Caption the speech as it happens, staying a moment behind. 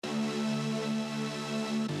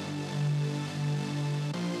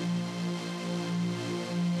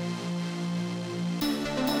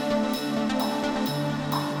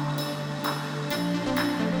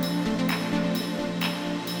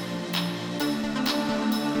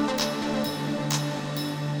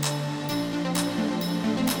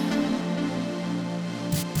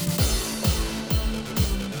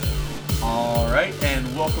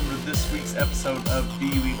this week's episode of Do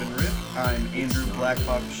You Even Riff? I'm Andrew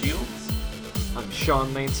Blackhawk Shields. I'm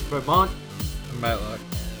Sean Lance Vermont. I'm Matlock.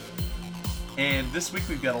 And this week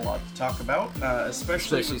we've got a lot to talk about,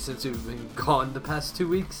 especially since we've been gone the past 2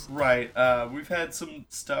 weeks. Right. We've had some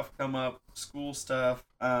stuff come up, school stuff,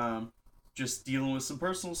 just dealing with some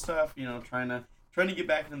personal stuff, trying to get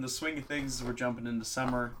back into the swing of things as we're jumping into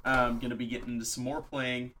summer. Going to be getting into some more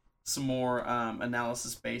playing, some more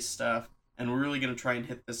analysis-based stuff, and we're really going to try and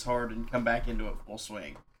hit this hard and come back into it full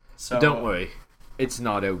swing. So don't worry, it's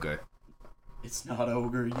not ogre. It's not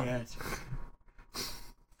ogre yet.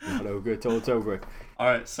 Not ogre till it's over.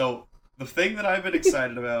 Alright, so the thing that I've been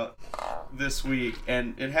excited about this week,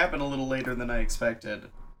 and it happened a little later than I expected,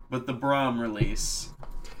 but the Braum release.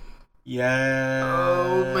 Yes.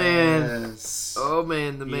 Oh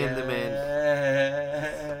man, the man.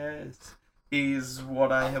 Yes. He's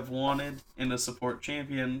what I have wanted in a support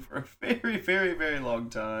champion for a very, very, very long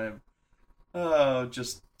time. Oh,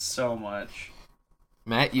 just so much.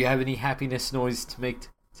 Matt, you have any happiness noise to make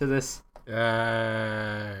to this?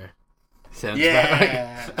 Yeah. Sounds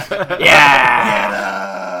Yeah. about right.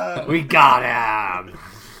 Yeah. Get him! We got him.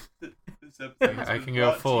 I can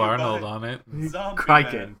go full Arnold on it.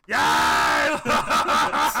 Kraken. Yeah!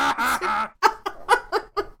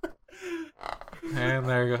 And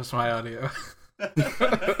there goes my audio.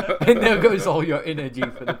 And there goes all your energy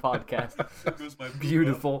for the podcast. There goes my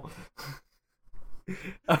Beautiful.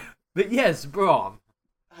 But yes, Braum.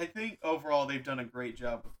 I think overall they've done a great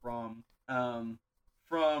job with Braum.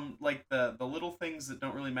 From like the little things that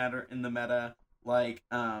don't really matter in the meta, like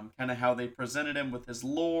kind of how they presented him with his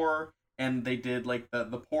lore, and they did like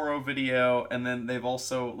the Poro video, and then they've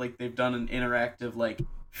also they've done an interactive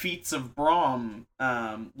feats of Braum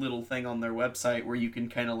little thing on their website where you can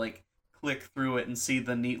kind of click through it and see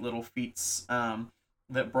the neat little feats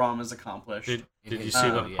that Braum has accomplished. Did you see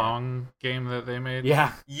the Pong game that they made?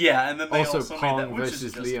 Yeah. Yeah, and then they also Pong made that, which versus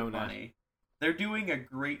is just Leona. funny. They're doing a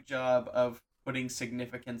great job of putting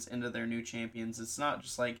significance into their new champions. It's not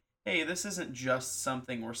just hey, this isn't just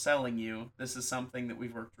something we're selling you. This is something that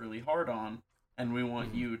we've worked really hard on, and we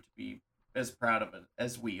want you to be as proud of it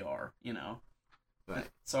as we are, Right.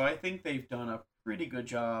 So I think they've done a pretty good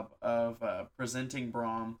job of presenting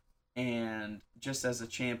Braum, and just as a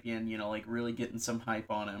champion, really getting some hype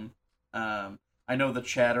on him. I know the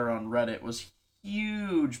chatter on Reddit was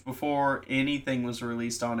huge before anything was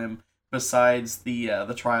released on him, besides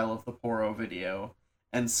the trial of the Poro video.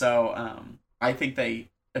 And so I think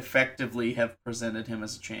they effectively have presented him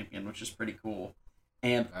as a champion, which is pretty cool.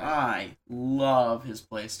 And I love his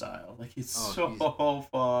playstyle. It's so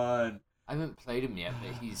fun. I haven't played him yet,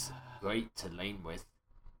 but he's great to lane with.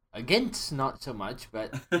 Against, not so much,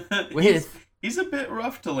 but with... he's a bit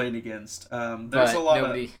rough to lane against. There's a lot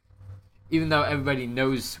of... Even though everybody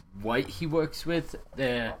knows what he works with,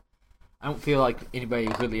 I don't feel like anybody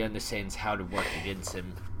really understands how to work against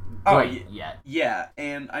him. Yeah,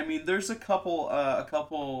 and I mean, there's a couple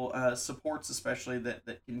supports especially that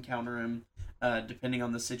can counter him, depending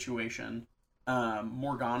on the situation.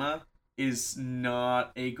 Morgana is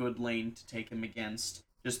not a good lane to take him against,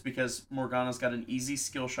 just because Morgana's got an easy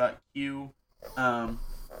skill shot Q,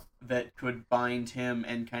 that could bind him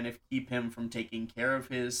and kind of keep him from taking care of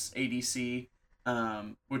his ADC.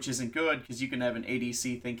 Which isn't good, because you can have an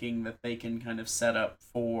ADC thinking that they can kind of set up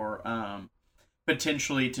for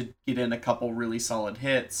potentially to get in a couple really solid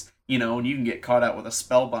hits, and you can get caught out with a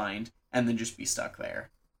spellbind and then just be stuck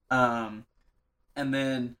there. And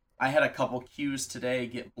then I had a couple Qs today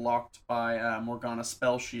get blocked by Morgana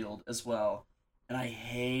Spell Shield as well, and I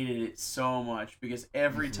hated it so much, because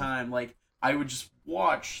every time I would just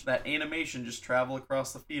watch that animation just travel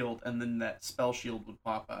across the field, and then that Spell Shield would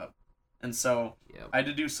pop up. And so I had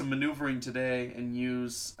to do some maneuvering today and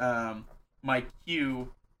use my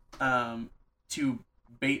Q to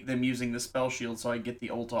bait them using the Spell Shield so I get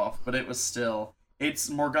the ult off. But it was still...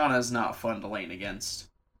 Morgana is not fun to lane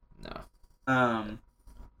against. No.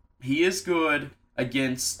 He is good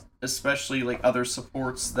against especially other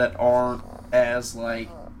supports that aren't as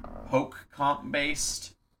poke comp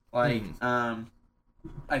based. I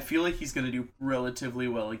feel like he's going to do relatively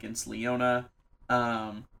well against Leona.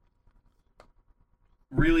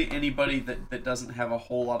 Really anybody that doesn't have a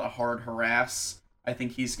whole lot of hard harass, I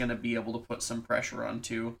think he's going to be able to put some pressure on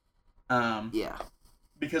too.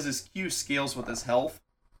 Because his Q scales with his health,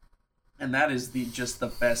 and that is just the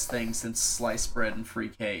best thing since sliced bread and free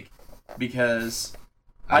cake. Because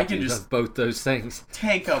I can just both those things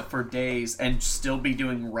tank up for days and still be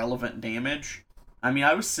doing relevant damage. I mean,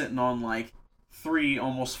 I was sitting on 3,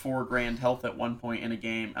 almost 4 grand health at one point in a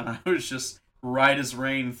game, and I was just right as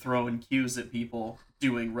rain, throwing Qs at people,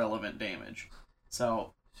 doing relevant damage.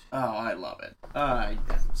 So, I love it. I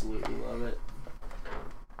absolutely love it.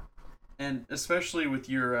 And especially with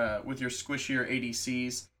your squishier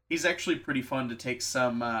ADCs, he's actually pretty fun to take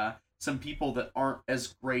some people that aren't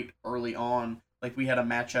as great early on. Like we had a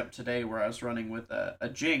matchup today where I was running with a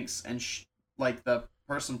Jinx, and like the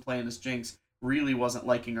person playing as Jinx really wasn't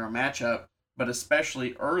liking our matchup, but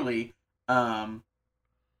especially early, our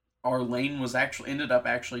lane was ended up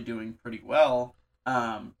doing pretty well,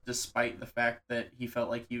 despite the fact that he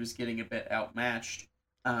felt like he was getting a bit outmatched.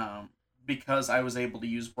 Because I was able to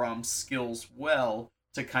use Braum's skills well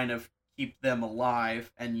to kind of keep them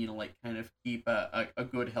alive and, kind of keep a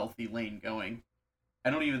good, healthy lane going.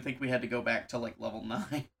 I don't even think we had to go back to, level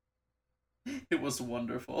 9. It was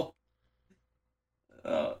wonderful.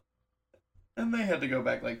 And they had to go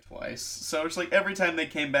back, twice. So it's every time they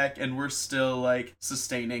came back and we're still,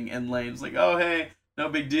 sustaining in lanes, oh, hey, no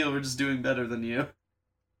big deal, we're just doing better than you.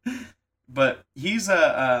 But he's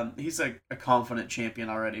a confident champion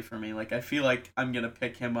already for me. I feel like I'm gonna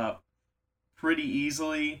pick him up pretty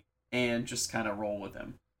easily and just kind of roll with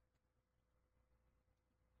him.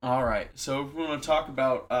 All right, so if we want to talk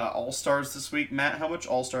about All Stars this week, Matt, how much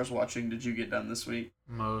All Stars watching did you get done this week?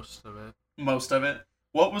 Most of it. Most of it.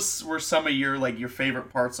 What were some of your your favorite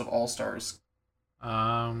parts of All Stars?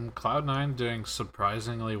 Cloud9 doing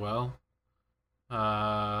surprisingly well.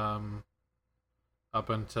 Up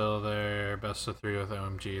until their best of 3 with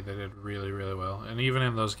OMG, they did really, really well. And even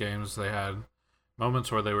in those games, they had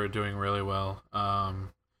moments where they were doing really well.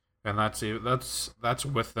 And that's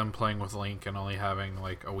with them playing with Link and only having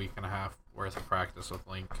a week and a half worth of practice with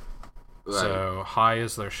Link. Right. So high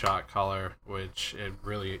is their shot caller, which it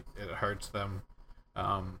hurts them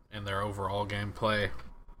in their overall gameplay.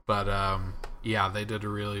 But yeah, they did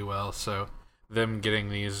really well. So them getting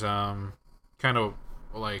these kind of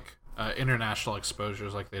international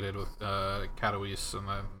exposures like they did with Katowice and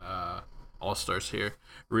then All Stars here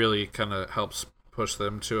really kind of helps push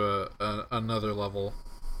them to another level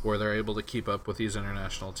where they're able to keep up with these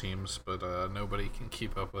international teams, but nobody can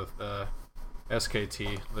keep up with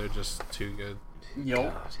SKT. They're just too good.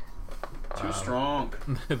 Yep. Too strong.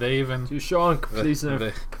 They even too strong. Please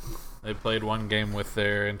no. They played one game with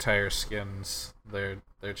their entire skins, their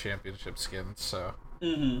championship skins. So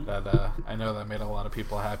that I know that made a lot of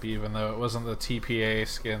people happy, even though it wasn't the TPA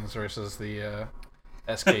skins versus the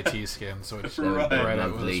SKT skins, which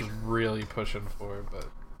Reddit was really pushing for. But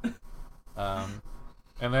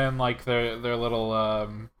and then their little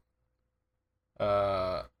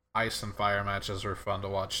ice and fire matches were fun to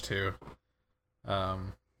watch too.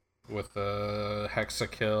 With the Hexa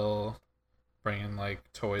kill, bringing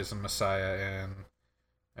Toys and Messiah in,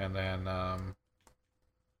 and then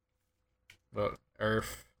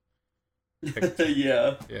Earth.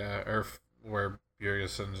 Yeah, Earth, where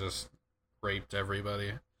Bjergsen just raped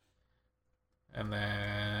everybody, and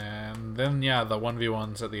then yeah, the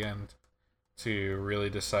 1v1s at the end to really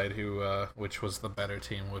decide which was the better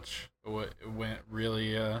team, which went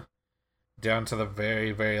really down to the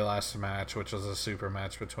very, very last match, which was a super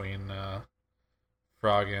match between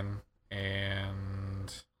Froggen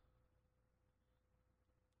and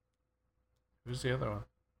who's the other one?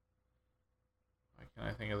 Why can't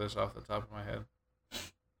I think of this off the top of my head?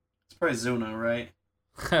 It's probably Zuna, right?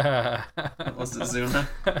 Was it Zuna?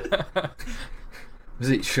 Was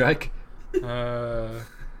it Shrek?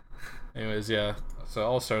 Anyways, yeah. So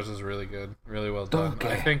All Stars is really good, really well done.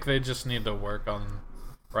 Okay. I think they just need to work on.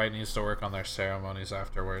 Riot needs to work on their ceremonies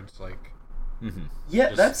afterwards.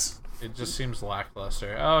 Yeah, it just seems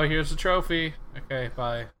lackluster. Oh, here's a trophy. Okay,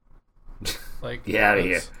 bye. Get out of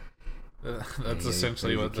here. That's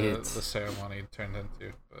essentially what the ceremony turned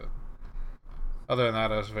into. But other than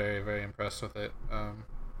that, I was very, very impressed with it.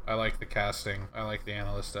 I like the casting. I like the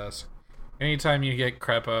analyst desk. Anytime you get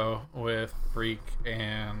Crepo with Freak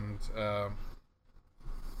and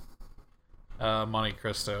Monte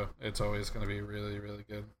Cristo, it's always going to be really, really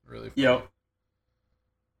good, really fun. Yep.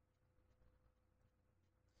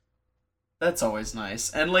 That's always nice.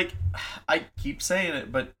 And I keep saying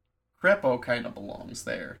it, but Crepo kind of belongs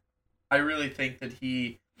there. I really think that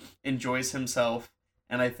he enjoys himself,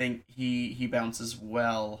 and I think he bounces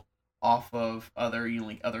well off of other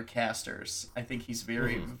other casters. I think he's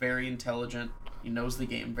very, very intelligent. He knows the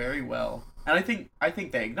game very well. And I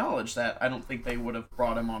think they acknowledge that. I don't think they would have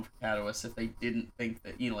brought him on for Katowice if they didn't think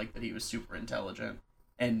that that he was super intelligent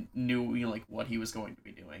and knew what he was going to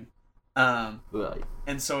be doing. Right.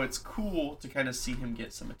 And so it's cool to kind of see him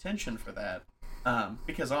get some attention for that,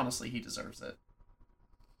 because honestly he deserves it.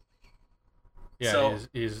 Yeah, so,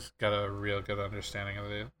 he's got a real good understanding of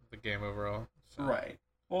the game overall. So. Right.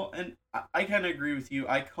 Well, and I kind of agree with you.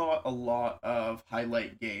 I caught a lot of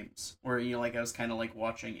highlight games where, like, I was kind of, like,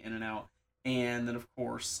 watching in and out. And then, of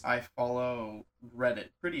course, I follow Reddit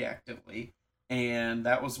pretty actively. And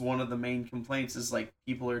that was one of the main complaints is, like,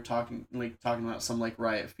 people are talking about some, like,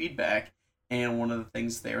 Riot feedback. And one of the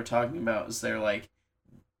things they were talking about is they're like,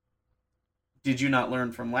 did you not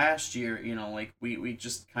learn from last year? Like, we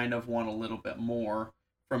just kind of want a little bit more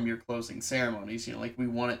from your closing ceremonies. Like, we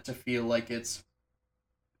want it to feel like it's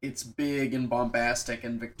big and bombastic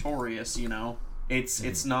and victorious.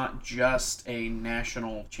 It's not just a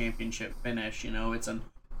national championship finish. It's an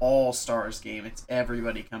all-stars game. It's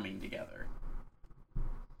everybody coming together.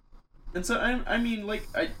 And so I mean, like,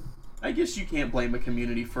 I guess you can't blame a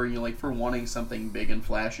community for for wanting something big and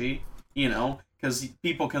flashy, because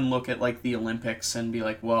people can look at, like, the Olympics and be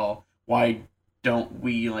like, well, why don't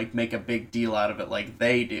we, like, make a big deal out of it like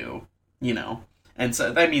they do, And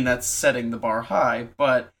so, I mean, that's setting the bar high,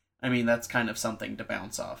 but, I mean, that's kind of something to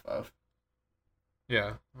bounce off of.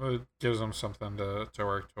 Yeah, it gives them something to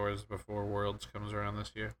work towards before Worlds comes around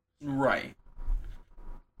this year. Right.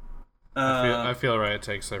 I feel Riot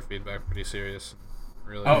takes their feedback pretty serious.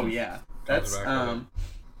 Really. Oh, yeah. That's,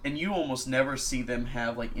 and you almost never see them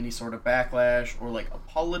have, like, any sort of backlash or, like,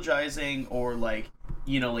 apologizing or, like,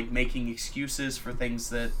 like, making excuses for things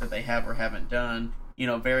that they have or haven't done.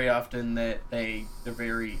 Very often that they're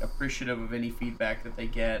very appreciative of any feedback that they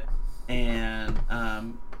get, and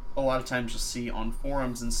a lot of times you'll see on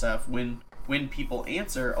forums and stuff, when people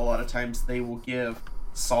answer, a lot of times they will give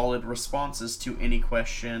solid responses to any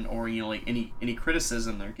question or, like, any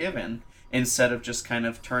criticism they're given, instead of just kind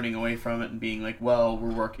of turning away from it and being like, well,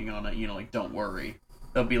 we're working on it, like, don't worry.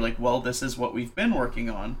 They'll be like, well, this is what we've been working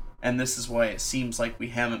on, and this is why it seems like we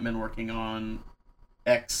haven't been working on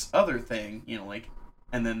X other thing, like,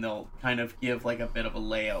 and then they'll kind of give, like, a bit of a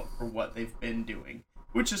layout for what they've been doing,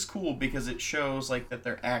 which is cool because it shows, like, that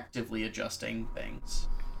they're actively adjusting things.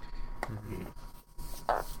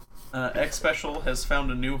 X Special has found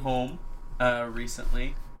a new home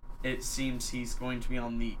recently. It seems he's going to be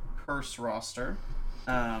on the Curse roster,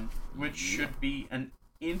 which should be an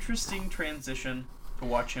interesting transition to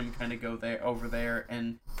watch him kind of go over there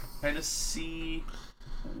and kind of see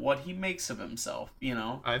what he makes of himself.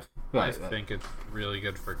 I think it's really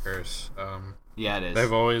good for Curse. Yeah, it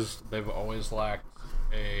is. They've always lacked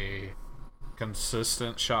a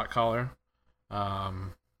consistent shot caller.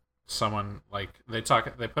 Someone, like, they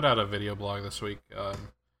put out a video blog this week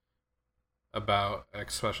about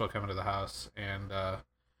X Special coming to the house, and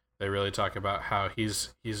they really talk about how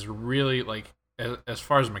he's really, like, as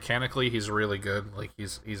far as mechanically, he's really good. Like,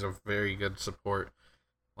 he's a very good support.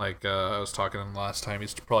 Like, I was talking to him last time,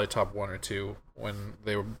 he's probably top 1 or 2 when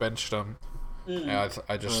they benched him. And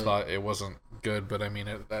I just thought it wasn't good, but I mean,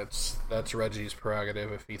 that's Reggie's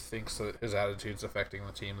prerogative. If he thinks that his attitude's affecting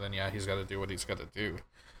the team, then yeah, he's got to do what he's got to do.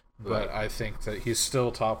 But I think that he's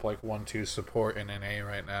still top, like, 1-2 support in NA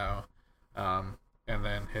right now. And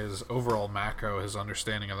then his overall macro, his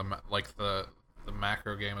understanding of the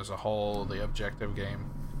macro game as a whole, the objective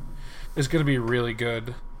game, is going to be really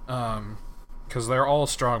good. Because they're all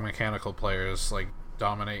strong mechanical players. Like,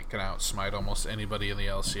 Dominate can outsmite almost anybody in the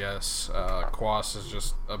LCS. Quas is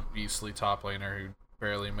just a beastly top laner who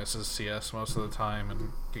barely misses CS most of the time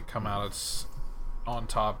and can come out on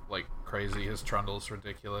top like crazy. His Trundle's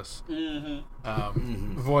ridiculous.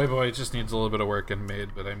 Voy just needs a little bit of work in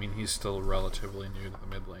mid, but I mean, he's still relatively new to the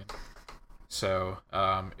mid lane. So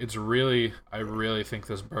I really think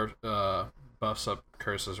this buffs up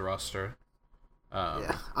Curse's roster.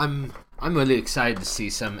 Yeah, I'm really excited to see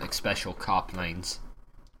some special cop lanes.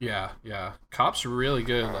 Yeah. Cop's really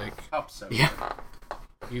good. Like, Cop's so yeah.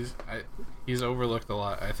 Good. He's overlooked a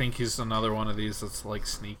lot. I think he's another one of these that's, like,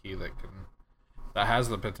 sneaky that has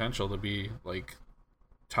the potential to be, like,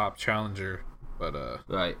 top challenger, but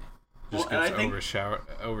right. Just gets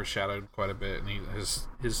overshadowed quite a bit, and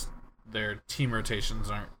their team rotations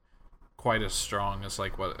aren't quite as strong as,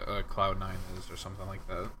 like, what Cloud9 is or something like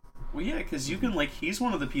that. Well, yeah, because you can, like, he's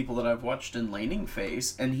one of the people that I've watched in laning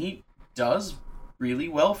phase, and he does really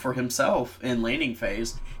well for himself in laning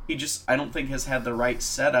phase. He just, I don't think, has had the right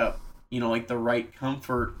setup, like, the right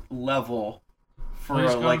comfort level for,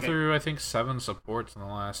 he's gone through, I think, 7 supports in the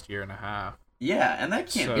last year and a half. Yeah, and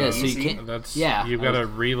that can't be easy. You've got to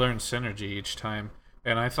relearn synergy each time.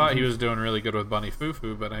 And I thought he was doing really good with Bunny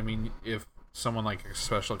Fufu, but I mean, if someone like a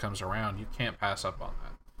special comes around, you can't pass up on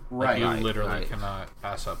that. Right. Like, you literally cannot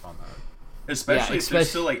pass up on that. Especially if they're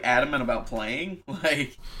still, like, adamant about playing.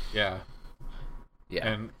 Like, yeah. Yeah.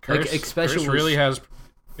 And Curse really has...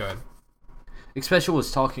 Go ahead. Especially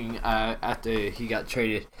was talking after he got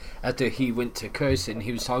traded, after he went to Curse, and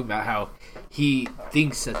he was talking about how he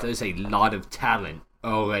thinks that there's a lot of talent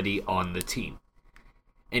already on the team.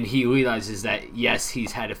 And he realizes that, yes,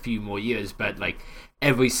 he's had a few more years, but like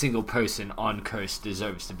every single person on Curse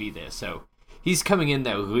deserves to be there. So he's coming in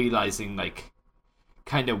there realizing like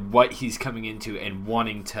kind of what he's coming into and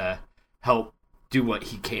wanting to help do what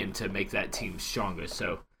he can to make that team stronger.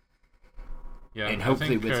 So yeah, and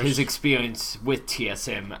hopefully with his experience with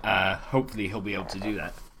TSM, hopefully he'll be able to do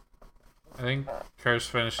that. I think Curse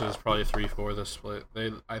finishes probably 3-4 this split.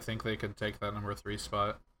 I think they could take that number 3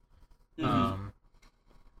 spot. Mm-hmm.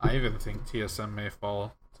 I even think TSM may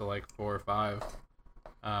fall to like 4 or 5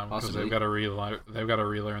 because they've got to relearn their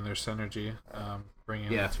synergy,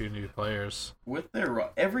 bringing in 2 new players. With their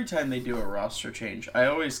every time they do a roster change, I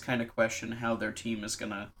always kind of question how their team is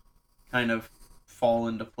gonna kind of fall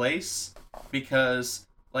into place, because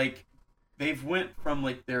like they've went from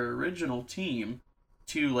like their original team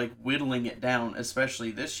to like whittling it down, especially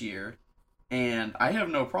this year. And I have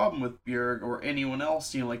no problem with Bjerg or anyone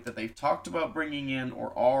else, like that they've talked about bringing in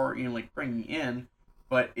or are, like bringing in.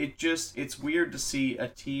 But it's weird to see a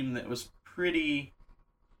team that was pretty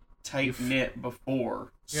tight knit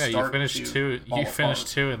before. Yeah, you finished 2. You finished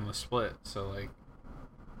 2 in the split, so like,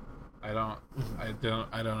 I don't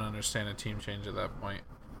understand a team change at that point.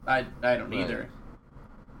 I don't either.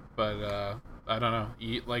 But I don't know.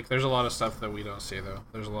 Like, there's a lot of stuff that we don't see though.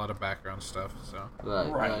 There's a lot of background stuff. So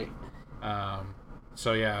right.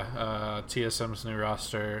 So yeah, TSM's new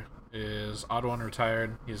roster is Odd One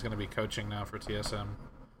retired. He's going to be coaching now for TSM,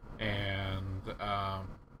 and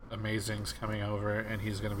Amazing's coming over, and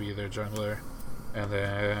he's going to be their jungler. And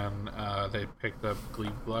then they picked up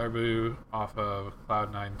Glebe Glarbu off of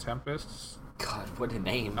Cloud9 Tempests. God, what a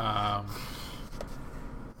name!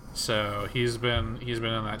 So he's been in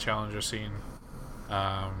that challenger scene.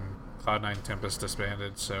 Cloud9 Tempest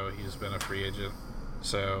disbanded, so he's been a free agent.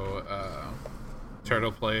 So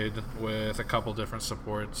Turtle played with a couple different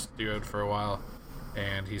supports, duoed for a while,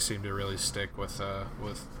 and he seemed to really stick with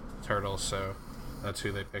Turtle, so that's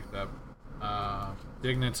who they picked up.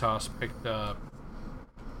 Dignitas picked up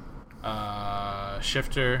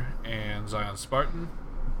Shifter and Zion Spartan.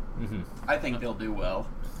 Mm-hmm. I think they'll do well.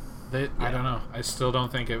 I don't know. I still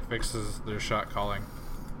don't think it fixes their shot calling.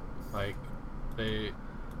 Like,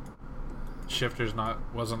 Shifter's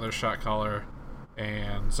wasn't their shot caller,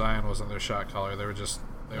 and Zion wasn't their shot caller. They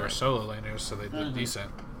were solo laners, so they did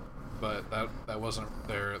decent, but that wasn't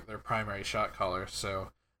their primary shot caller.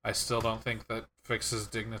 So I still don't think that fixes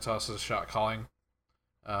Dignitas' shot calling.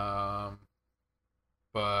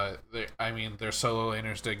 But their solo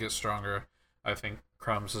laners did get stronger. I think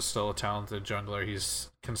Crumbs is still a talented jungler.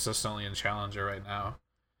 He's consistently in challenger right now.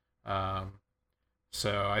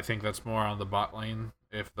 So I think that's more on the bot lane.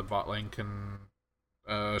 If the bot lane can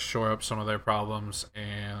shore up some of their problems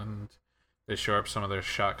and they shore up some of their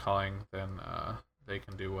shot calling, then they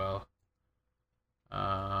can do well.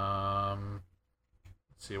 Let's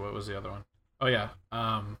see, what was the other one? Oh yeah,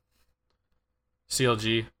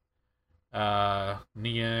 CLG.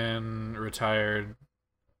 Nian retired,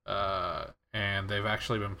 and they've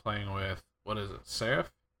actually been playing with, what is it,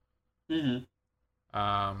 Seraph?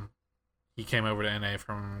 Mm-hmm. He came over to NA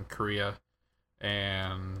from Korea,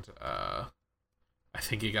 and I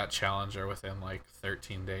think he got challenger within like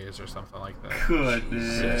 13 days or something like that.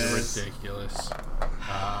 Goodness. It's ridiculous.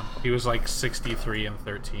 He was like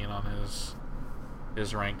 63-13 on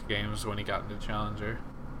his ranked games when he got into challenger.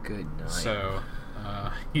 Good night. So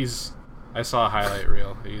I saw a highlight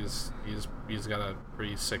reel. He's got a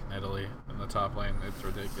pretty sick Nidalee in the top lane. It's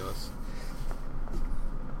ridiculous.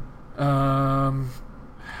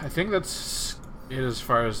 I think that's it as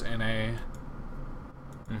far as NA.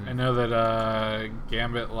 Mm-hmm. I know that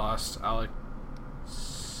Gambit lost Alex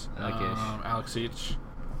Each,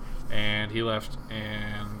 and he left,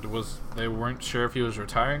 and they weren't sure if he was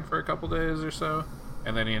retiring for a couple days or so,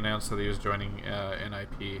 and then he announced that he was joining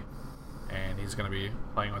NIP, and he's going to be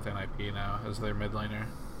playing with NIP now as their mid laner.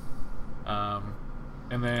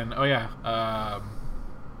 And then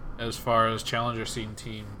as far as challenger scene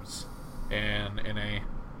teams and NA,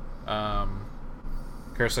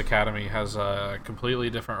 Curse Academy has a completely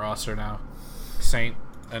different roster now. Saint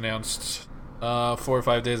announced 4 or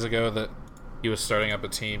 5 days ago that he was starting up a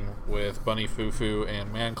team with Bunny Fufu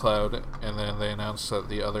and ManCloud, and then they announced that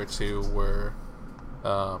the other 2 were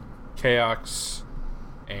Chaox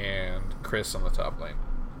and Chris on the top lane.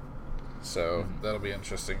 So that'll be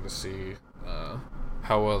interesting to see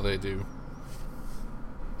how well they do.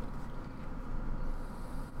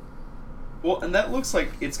 Well, and that looks like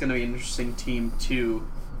it's going to be an interesting team, too,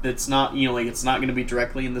 it's not, it's not going to be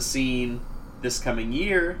directly in the scene this coming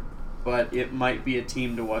year, but it might be a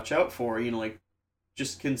team to watch out for,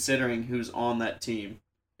 just considering who's on that team.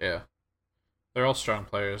 Yeah. They're all strong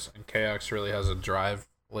players, and KX really has a drive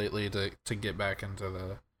lately to get back into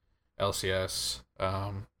the LCS.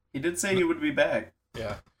 He did say he would be back.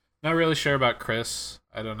 Yeah. Not really sure about Chris.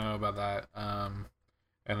 I don't know about that.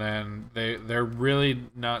 And then they're really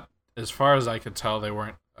not, as far as I could tell, they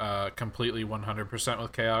weren't completely 100%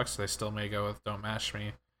 with KX. They still may go with Don't Mash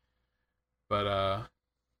Me. But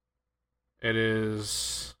it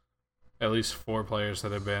is at least 4 players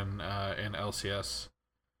that have been in LCS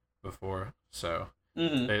before. So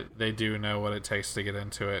they do know what it takes to get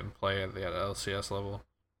into it and play at the LCS level.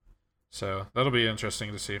 So that'll be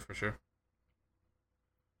interesting to see for sure.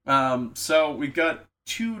 So we've got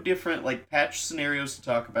 2 different patch scenarios to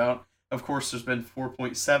talk about. Of course, there's been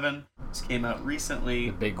 4.7. This came out recently.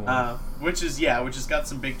 The big one. Which has got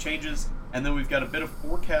some big changes. And then we've got a bit of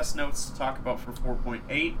forecast notes to talk about for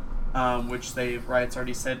 4.8, which Riot's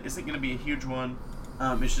already said isn't going to be a huge one.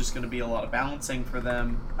 It's just going to be a lot of balancing for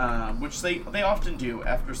them, which they often do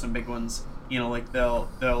after some big ones.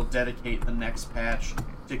 They'll dedicate the next patch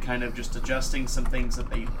to kind of just adjusting some things that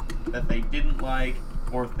they didn't like,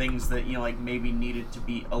 or things that maybe needed to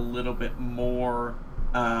be a little bit more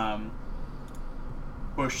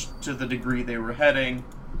pushed to the degree they were heading.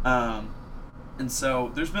 And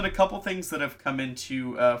so there's been a couple things that have come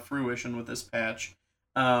into fruition with this patch.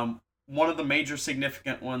 One of the major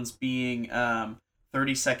significant ones being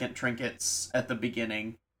 30-second trinkets at the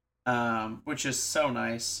beginning, which is so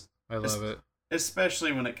nice. I love it.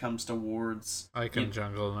 Especially when it comes to wards. I can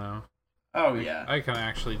jungle now. Oh, yeah. I can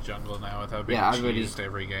actually jungle now without being cheesed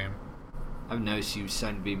every game. I've noticed you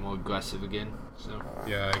starting to be more aggressive again. So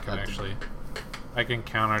yeah, I can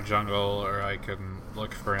counter jungle, or I can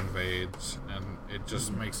look for invades, and it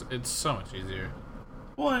just makes it so much easier.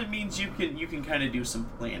 Well, it means you can kind of do some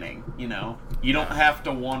planning, You don't have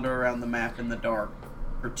to wander around the map in the dark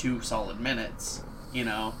for 2 solid minutes,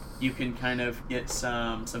 You can kind of get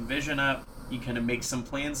some vision up, you kind of make some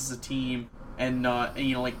plans as a team, and not,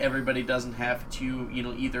 everybody doesn't have to,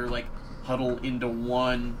 either, huddle into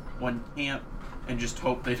one camp and just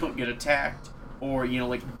hope they don't get attacked, or,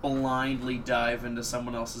 blindly dive into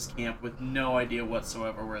someone else's camp with no idea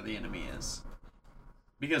whatsoever where the enemy is.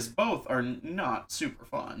 Because both are not super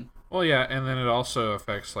fun. Well, yeah, and then it also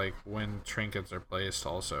affects, when trinkets are placed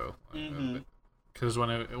also. Because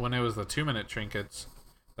when it was the 2-minute trinkets,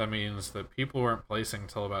 that means that people weren't placing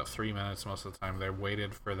until about 3 minutes most of the time. They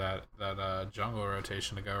waited for that jungle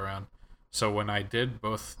rotation to go around. So when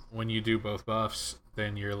you do both buffs,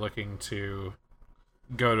 then you're looking to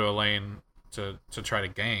go to a lane to try to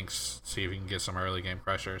ganks, see if you can get some early game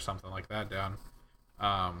pressure or something like that down.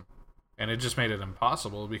 And it just made it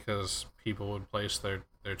impossible because people would place their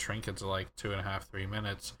trinkets at 2.5, 3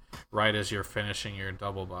 minutes right as you're finishing your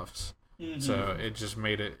double buffs. So it just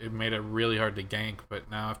made it really hard to gank.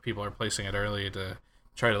 But now if people are placing it early to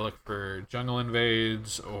try to look for jungle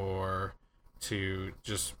invades, or to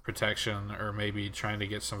just protection, or maybe trying to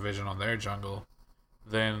get some vision on their jungle,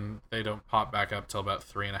 then they don't pop back up till about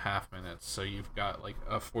 3.5 minutes. So you've got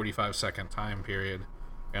a 45-second time period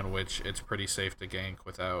in which it's pretty safe to gank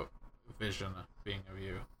without vision being of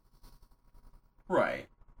you. Right.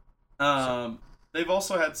 They've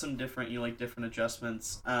also had some different different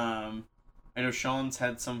adjustments. I know Sean's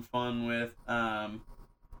had some fun with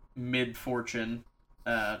mid fortune,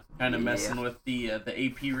 kind of messing with the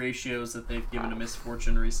AP ratios that they've given to Miss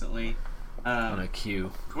Fortune recently. On a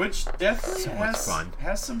queue, which definitely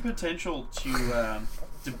has some potential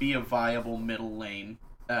to be a viable middle lane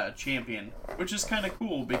champion, which is kind of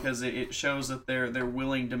cool because it shows that they're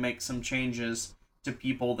willing to make some changes to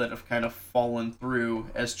people that have kind of fallen through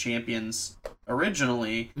as champions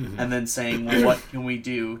originally, and then saying, well, what can we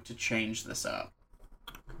do to change this up?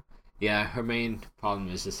 Yeah, her main problem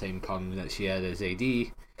is the same problem that she had as AD.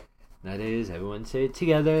 That is, everyone say it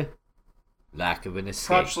together, lack of an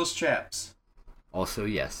escape. Crotchless chaps. Also,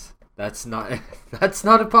 yes. That's not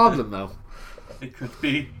a problem, though. It could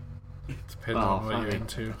be. Depends on what you're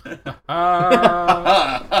into.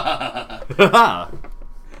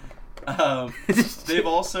 They've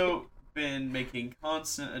also been making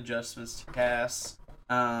constant adjustments to Cass.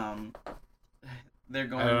 They're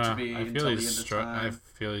going to be until the end of time. I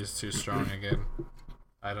feel he's too strong again.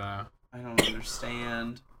 I don't know. I don't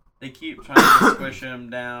understand. They keep trying to squish him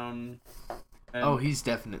down. He's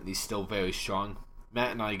definitely still very strong.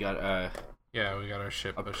 Matt and I got we got our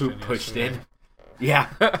ship pushed in. Yeah.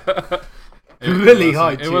 really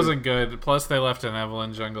hard. It wasn't good. Plus, they left an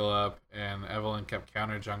Evelyn jungle up, and Evelyn kept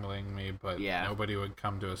counter jungling me, but nobody would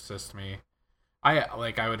come to assist me. I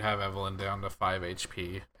would have Evelyn down to 5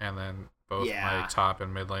 HP, and then both my top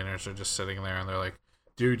and mid laners are just sitting there, and they're like,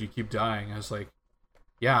 "Dude, you keep dying." I was like,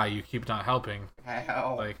 "Yeah, you keep not helping."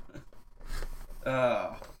 How? Like,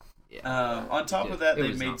 on top of that,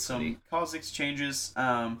 they've made some Kha'Zix changes.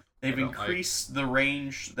 They've increased the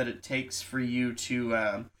range that it takes for you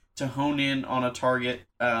to hone in on a target,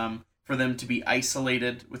 for them to be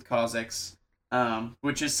isolated with Kha'Zix,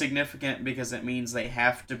 which is significant because it means they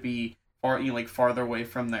have to be farther away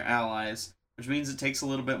from their allies, which means it takes a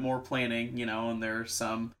little bit more planning, and there are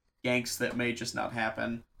some ganks that may just not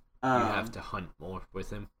happen. You have to hunt more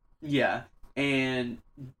with him. Yeah, and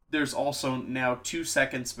there's also now 2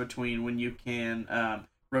 seconds between when you can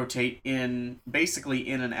rotate basically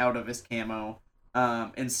in and out of his camo,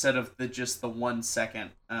 instead of just the 1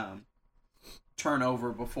 second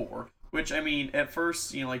turnover before. Which, I mean, at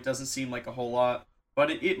first, doesn't seem like a whole lot,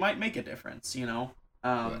 but it might make a difference,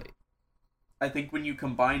 Right. I think when you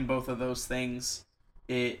combine both of those things,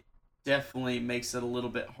 it definitely makes it a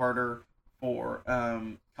little bit harder for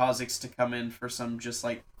Kha'Zix to come in for some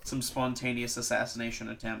spontaneous assassination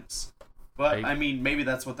attempts. But, I mean, maybe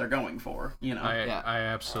that's what they're going for, I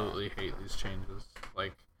absolutely hate these changes.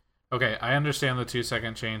 Like, okay, I understand the 2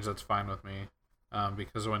 second change, that's fine with me.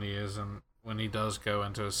 Because when he does go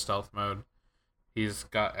into his stealth mode, he's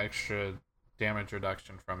got extra damage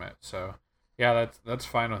reduction from it. So, yeah, that's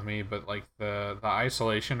fine with me, but like the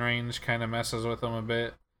isolation range kind of messes with him a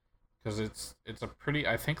bit, because it's a pretty,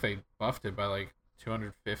 I think they buffed it by like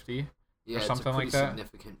 250 or something like that.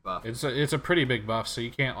 Significant buff. It's a pretty big buff, so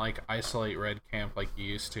you can't like isolate red camp like you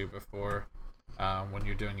used to before, when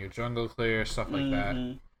you're doing your jungle clear, stuff like that.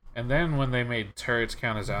 And then when they made turrets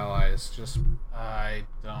count as allies, I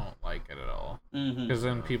don't like it at all, because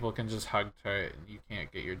then people can just hug turret and you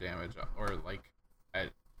can't get your damage, or like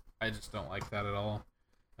I just don't like that at all.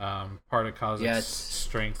 Part of Kha'Zix's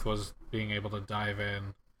strength was being able to dive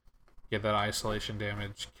in, get that isolation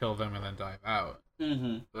damage, kill them, and then dive out.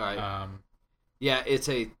 Right.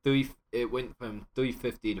 It went from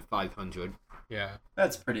 350 to 500. Yeah.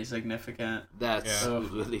 That's pretty significant. That's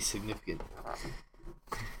really significant.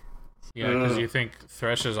 Yeah, because you think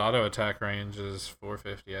Thresh's auto attack range is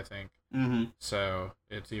 450, I think. So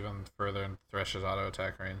it's even further in Thresh's auto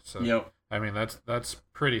attack range. So I mean, that's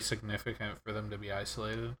pretty significant for them to be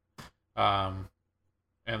isolated. And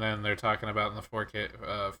then they're talking about in the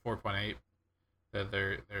 4.8 that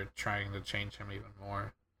they're trying to change him even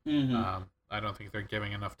more. I don't think they're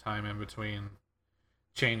giving enough time in between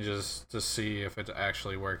changes to see if it's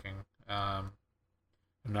actually working.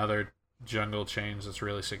 Another jungle change that's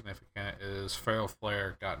really significant is Feral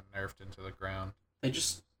Flare got nerfed into the ground. They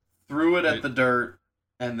just threw it at the dirt,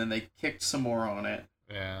 and then they kicked some more on it.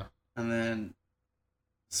 Yeah. And then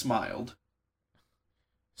smiled.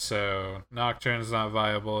 So Nocturne's not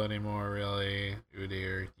viable anymore, really.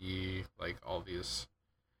 Udyr, Yi, like all these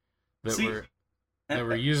that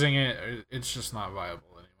were using it, it's just not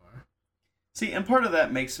viable anymore. See, and part of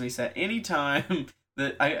that makes me sad. Anytime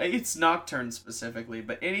that it's Nocturne specifically,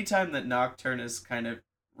 but anytime that Nocturne is kind of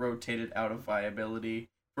rotated out of viability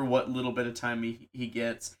for what little bit of time he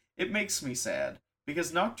gets, it makes me sad,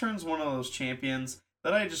 because Nocturne's one of those champions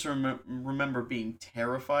that I just remember being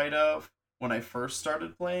terrified of when I first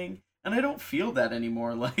started playing, and I don't feel that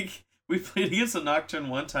anymore. Like, we played against a Nocturne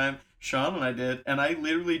one time, Sean and I did, and I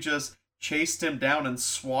literally just chased him down and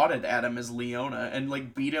swatted at him as Leona, and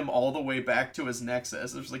like beat him all the way back to his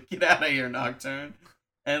Nexus. It was like, get out of here, Nocturne.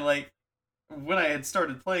 And like, when I had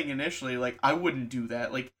started playing initially, like, I wouldn't do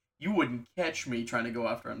that. Like, you wouldn't catch me trying to go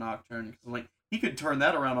after a Nocturne, because like, he could turn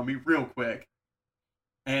that around on me real quick.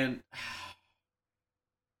 And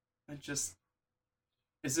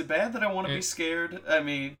is it bad that I want to be scared? I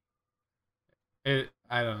mean, I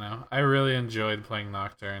don't know. I really enjoyed playing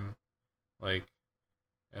Nocturne, like,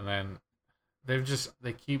 and then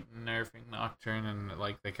they keep nerfing Nocturne, and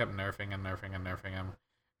like they kept nerfing him,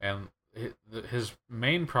 and his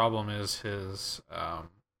main problem is his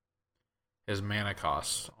mana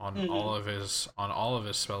costs on all of his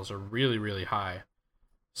spells are really, really high.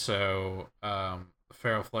 So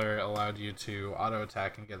Feral Flare allowed you to auto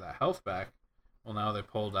attack and get that health back. Well, now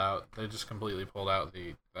they just completely pulled out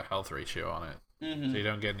the health ratio on it. So you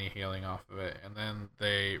don't get any healing off of it. And then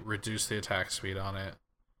they reduced the attack speed on it.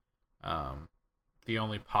 The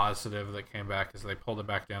only positive that came back is they pulled it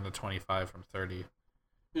back down to 25 from 30.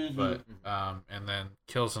 But and then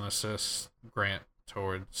kills and assists grant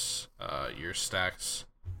towards your stacks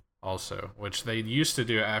also, which they used to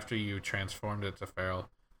do after you transformed it to Feral.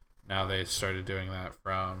 now they started doing that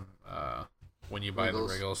from when you buy the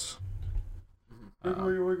Wriggles.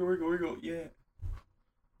 Wiggle, yeah.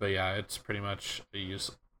 But yeah, it's pretty much a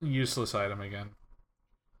useless item again.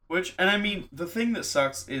 And I mean, the thing that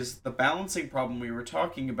sucks is the balancing problem we were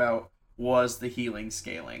talking about was the healing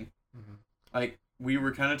scaling. Mm-hmm. Like, we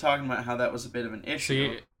were kind of talking about how that was a bit of an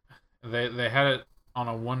issue. See, they had it on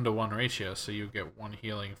a 1-to-1 ratio, so you get 1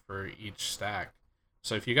 healing for each stack.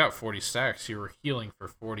 So if you got 40 stacks, you were healing for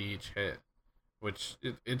 40 each hit, which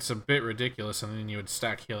it's a bit ridiculous, and then you would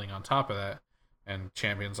stack healing on top of that, and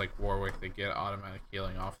champions like Warwick, they get automatic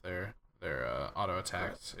healing off their auto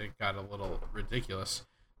attacks. It got a little ridiculous.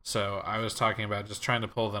 So I was talking about just trying to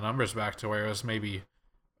pull the numbers back to where it was maybe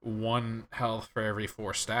 1 health for every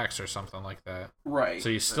 4 stacks or something like that. Right. So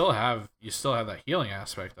you still have that healing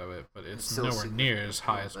aspect of it, but it's nowhere near as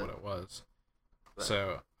high as what it was. Right.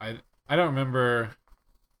 So I don't remember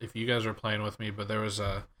if you guys were playing with me, but there was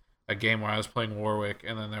a game where I was playing Warwick,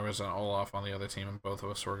 and then there was an Olaf on the other team, and both of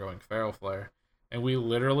us were going Feral Flare, and we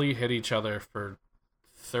literally hit each other for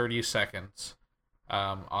 30 seconds,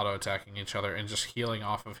 auto attacking each other and just healing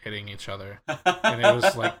off of hitting each other, and it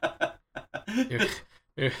was like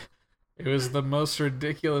it was the most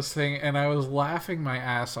ridiculous thing, and I was laughing my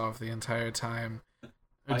ass off the entire time.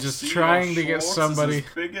 Just trying to get somebody as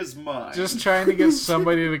big as mine. Just trying to get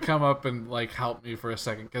somebody to come up and like help me for a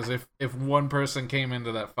second, because if one person came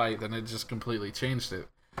into that fight, then it just completely changed it.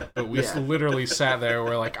 But we literally sat there,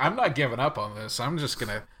 we're like, I'm not giving up on this. I'm just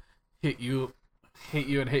gonna hit you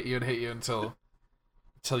until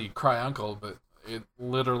you cry uncle. But it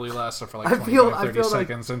literally lasted for like 30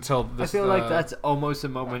 seconds until this. I feel like that's almost a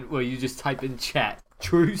moment where you just type in chat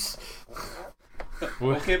truce.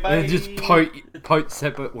 Okay, bye. And just part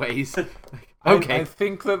separate ways. Okay. I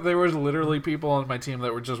think that there was literally people on my team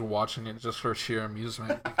that were just watching it just for sheer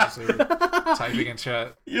amusement because they were typing in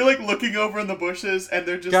chat. You're like looking over in the bushes and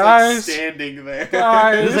they're just like standing there.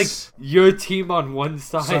 It's like your team on one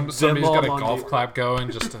side. Somebody's got a golf clap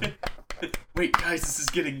going just to... Wait, guys, this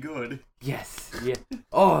is getting good. Yes. Yeah.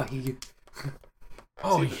 Oh, yeah,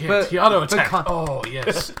 he auto attack. Oh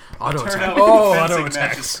yes, auto attack. Auto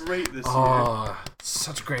attacks. Great this year.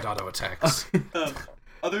 Such great auto attacks.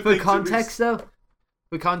 For context though,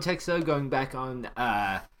 going back on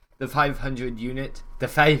the 500 unit, the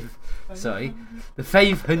 500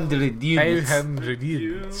 units. 500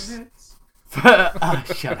 units.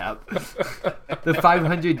 Shut up. The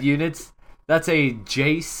 500 units. That's a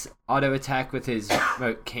Jace auto attack with his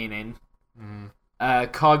Kanan.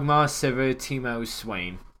 Kog'Maw, Sivir, Teemo,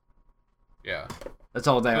 Swain. Yeah. That's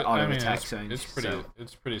all their auto attacks.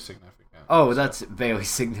 It's pretty significant. Oh, that's very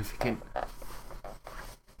significant.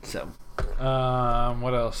 So.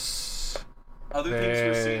 What else? Other things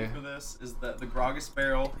we're seeing for this is that the Gragas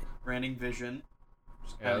barrel granting vision.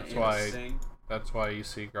 Yeah, that's why you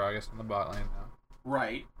see Gragas in the bot lane now.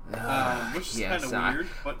 Right. Which is kind of weird,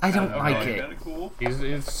 but I don't like it. Kind of cool.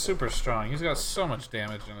 He's super strong. He's got so much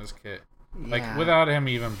damage in his kit. Like, without him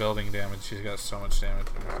even building damage, he's got so much damage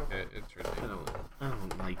in his kit. It's ridiculous. I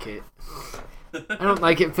don't like it. I don't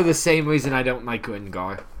like it for the same reason I don't like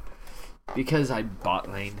Rengar. Because I bot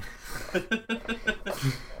lane.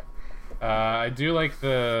 I do like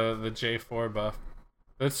the J4 buff.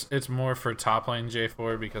 It's more for top lane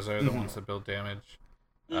J4 because they're the ones that build damage.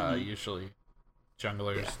 Usually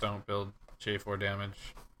junglers don't build J4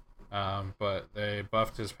 damage. But they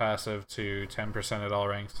buffed his passive to 10% at all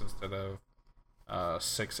ranks instead of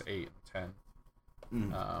 6, 8, and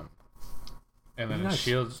 10. And then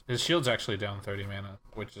his shield's actually down 30 mana,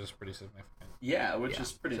 which is pretty significant. Yeah, which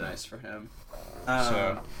is pretty nice for him.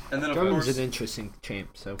 And then of Garden's course, an interesting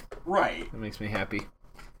champ, so right, that makes me happy.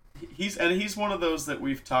 He's one of those that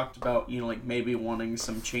we've talked about, like maybe wanting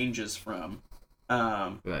some changes from.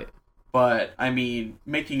 Right. But I mean,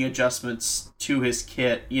 making adjustments to his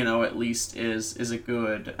kit, at least is a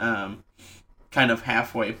good kind of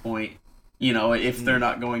halfway point. If they're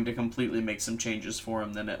not going to completely make some changes for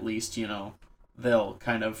him, then at least they'll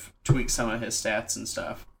kind of tweak some of his stats and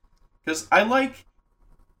stuff. Because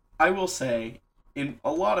I will say, in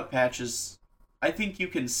a lot of patches, I think you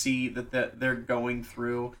can see that they're going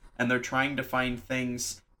through and they're trying to find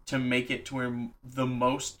things to make it to where the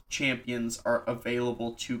most champions are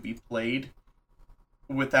available to be played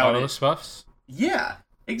without those buffs. Yeah,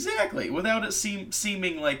 exactly. Without it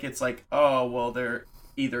seeming like it's like, oh well, they're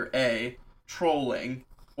either A, trolling,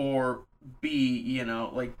 or B,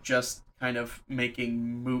 like just kind of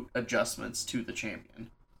making moot adjustments to the champion.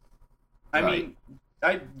 I mean,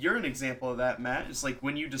 you're an example of that, Matt. It's like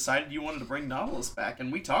when you decided you wanted to bring Nautilus back, and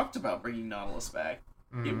we talked about bringing Nautilus back.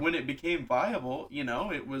 When it became viable,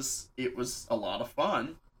 it was a lot of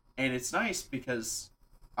fun. And it's nice because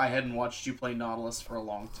I hadn't watched you play Nautilus for a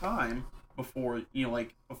long time before,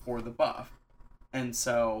 before the buff. And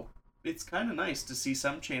so it's kind of nice to see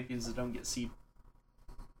some champions that don't get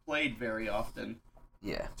played very often.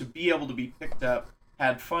 Yeah. To be able to be picked up,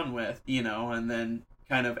 had fun with, and then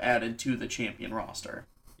kind of added to the champion roster.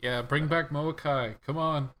 Yeah, bring back Moakai. Come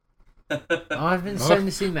on. I've been starting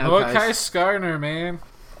to see Moakai. Moakai Skarner, man.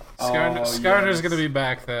 Skarner's gonna be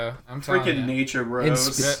back though. I'm telling you. Freaking nature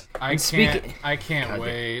bros. I can't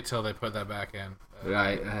wait till they put that back in.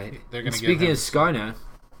 Right. They're gonna speaking of Skarner,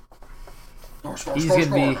 he's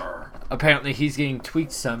gonna be. Apparently, he's getting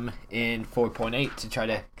tweaked some in 4.8 to try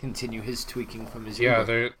to continue his tweaking from his. Yeah,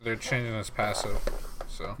 they're changing his passive.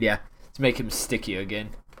 So yeah, to make him sticky again.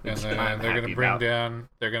 And then they're gonna bring down.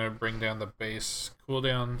 They're gonna bring down the base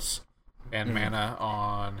cooldowns and mana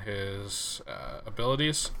on his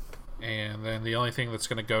abilities. And then the only thing that's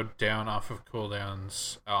going to go down off of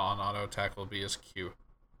cooldowns on auto attack will be his Q.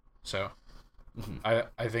 So I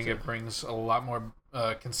think it brings a lot more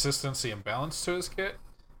consistency and balance to his kit.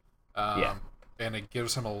 And it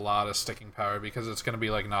gives him a lot of sticking power because it's going to be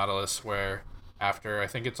like Nautilus where after, I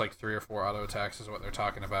think it's like 3 or 4 auto attacks is what they're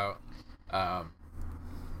talking about,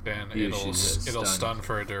 then it'll stun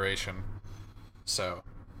for a duration. So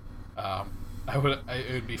it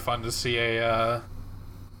would be fun to see a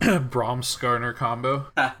Braum Skarner combo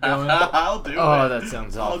going. I'll do it. Oh, that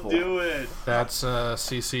sounds awful. I'll do it. That's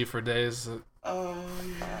CC for days. Oh,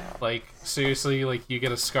 yeah. Like, seriously, like, you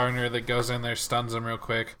get a Skarner that goes in there, stuns him real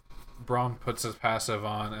quick. Braum puts his passive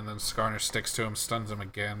on, and then Skarner sticks to him, stuns him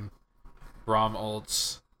again. Braum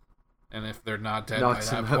ults. And if they're not dead by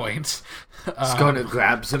that point, Skarner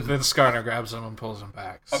grabs him. Then Skarner grabs him and pulls him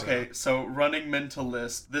back. So. Okay, so running mental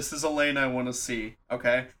list. This is a lane I want to see,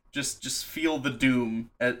 okay? Just feel the doom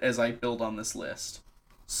as I build on this list.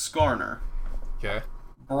 Skarner. Okay.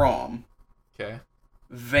 Braum. Okay.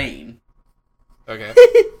 Vayne. Okay.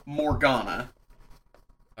 Morgana.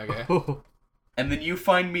 Okay. And then you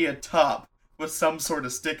find me a top with some sort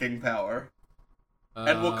of sticking power.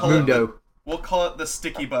 And we'll call Mundo. We'll call it the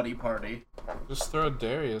Sticky Buddy Party. Just throw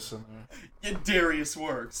Darius in there. Yeah, Darius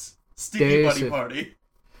works. Sticky Buddy Party.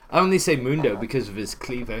 I only say Mundo because of his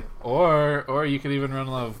cleaver. Or you could even run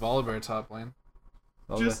a Volibear top lane.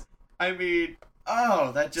 That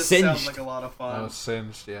just Singed. sounds like a lot of fun. Oh,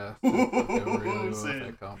 Singed, yeah.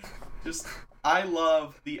 I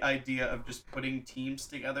love the idea of just putting teams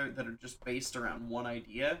together that are just based around one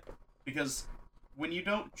idea, because when you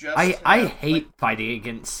don't just I hate fighting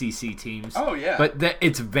against CC teams. Oh yeah. But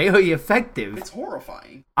it's very effective. It's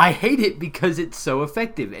horrifying. I hate it because it's so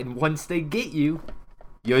effective, and once they get you,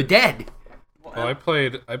 you're dead. Well, I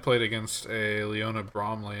played against a Leona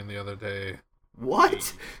Braum lane the other day.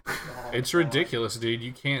 What? It's ridiculous, dude.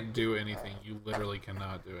 You can't do anything. You literally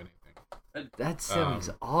cannot do anything. That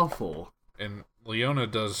sounds awful. And Leona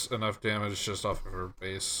does enough damage just off of her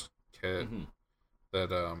base kit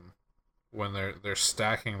that when they're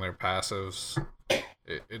stacking their passives,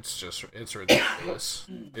 it's ridiculous.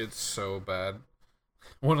 It's so bad.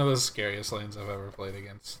 One of the scariest lanes I've ever played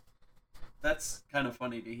against. That's kind of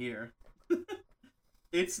funny to hear.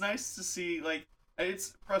 It's nice to see, like,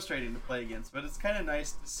 it's frustrating to play against, but it's kind of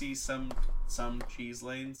nice to see some cheese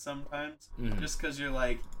lanes sometimes, just because you're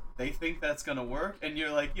like, they think that's gonna work, and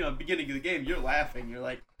you're like, beginning of the game, you're laughing, you're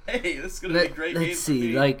like, hey, this is gonna be a great game. Let's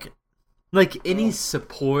see, like any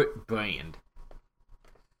support brand.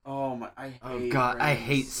 Oh my! I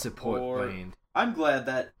hate support brand. I'm glad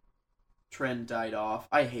that trend died off.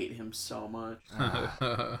 I hate him so much.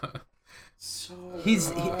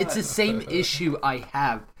 It's the same issue I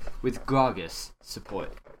have with Gragas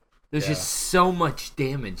support. There's just so much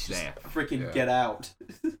damage there. Freaking get out.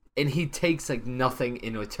 And he takes like nothing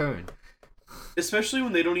in return. Especially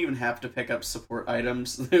when they don't even have to pick up support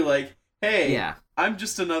items. They're like, hey, I'm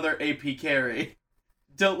just another AP carry.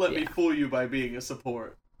 Don't let me fool you by being a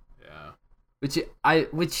support. Yeah. Which I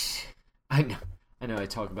know I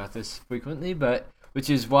talk about this frequently, but which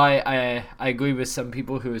is why I agree with some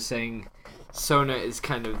people who are saying Sona is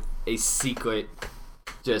kind of a secret,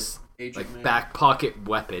 just like back pocket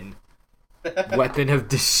weapon. Weapon of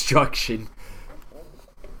destruction.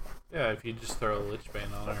 Yeah, if you just throw a Lich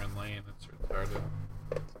Bane on her in lane, it's retarded.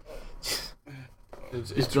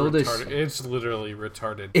 It's retarded. It's literally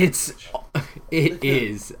retarded. It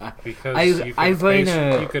is. Because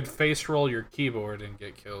you could face roll your keyboard and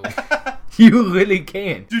get killed. You really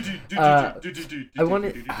can. I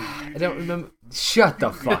don't remember. Shut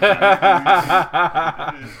the fuck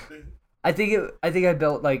up. I think I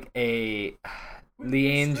built like a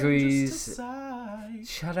Leandry's.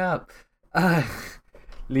 Shut up.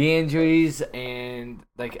 Leandry's and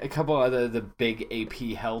like a couple other the big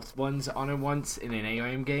AP health ones on her once in an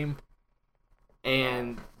ARM game,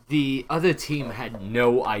 and the other team had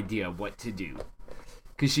no idea what to do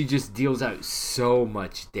because she just deals out so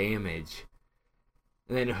much damage,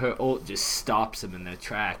 and then her ult just stops them in their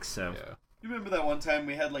tracks. So you remember that one time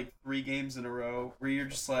we had like 3 games in a row where you're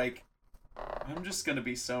just like, I'm just gonna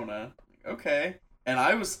be Sona, okay. And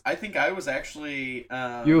I think I was actually...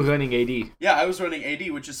 you were running AD. Yeah, I was running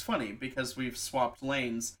AD, which is funny, because we've swapped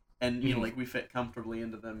lanes, and, you know, like, we fit comfortably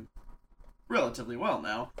into them relatively well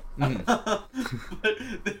now. But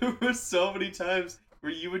there were so many times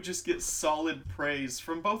where you would just get solid praise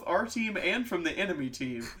from both our team and from the enemy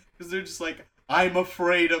team, because they're just like, I'm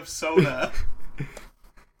afraid of Sona.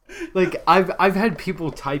 Like, I've had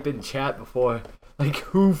people type in chat before, like,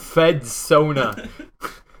 who fed Sona?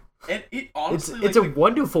 And it honestly, it's a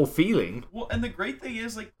wonderful feeling. Well, and the great thing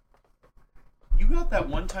is, like, you got that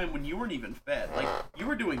one time when you weren't even fed. Like, you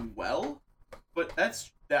were doing well, but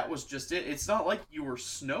that was just it. It's not like you were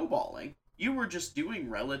snowballing. You were just doing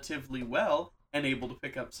relatively well and able to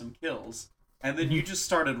pick up some kills. And then you just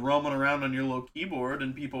started roaming around on your little keyboard,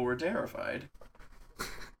 and people were terrified.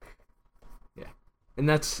 Yeah, and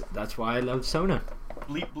that's why I love Sona.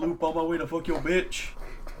 Bleep bloop on my way to fuck your bitch.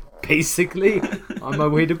 Basically, on my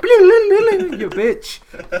way to your bitch.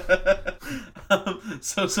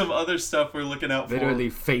 So some other stuff we're looking out for.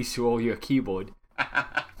 Literally face roll your keyboard.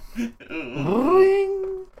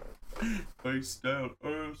 Face down,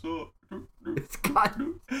 ass up. It's got...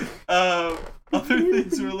 Other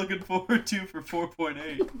things we're looking forward to for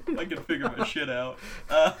 4.8. I can figure my shit out.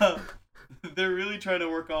 They're really trying to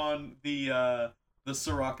work on the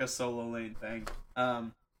Soraka solo lane thing.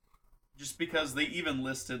 Just because they even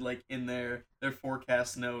listed, like, in their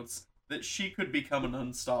forecast notes that she could become an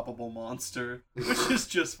unstoppable monster, which is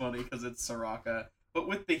just funny because it's Soraka. But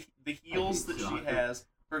with the heals that she has,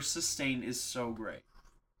 her sustain is so great.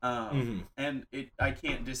 And I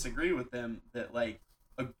can't disagree with them that, like,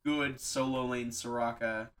 a good solo lane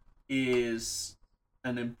Soraka is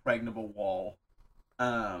an impregnable wall.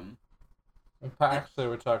 In packs, they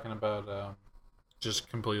were talking about just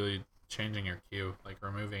completely changing your queue, like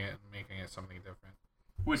removing it and making it something different.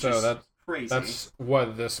 Which is crazy. That's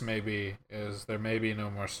what this may be, is there may be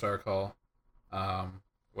no more Star Call,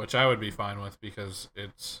 which I would be fine with because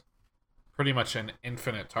it's pretty much an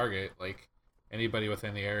infinite target. Like, anybody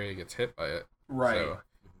within the area gets hit by it. Right.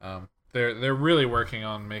 So, they're really working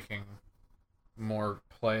on making more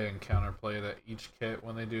play and counterplay to each kit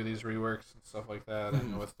when they do these reworks and stuff like that.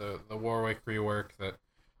 And with the Warwick rework, that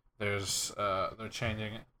they're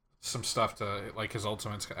changing some stuff to, like, his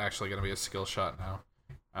ultimate's actually going to be a skill shot now,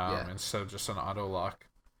 instead of just an auto lock.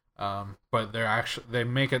 But they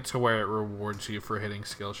make it to where it rewards you for hitting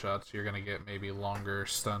skill shots. You're going to get maybe longer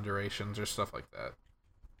stun durations or stuff like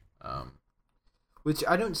that. Which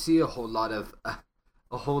I don't see a whole lot of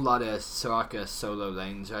Soraka solo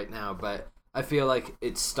lanes right now, but I feel like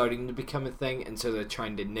it's starting to become a thing, and so they're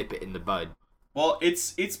trying to nip it in the bud. Well,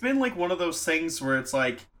 it's been like one of those things where it's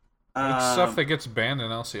like, it's stuff that gets banned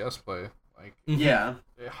in LCS play. Like, yeah,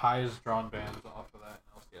 High's drawn bans off of that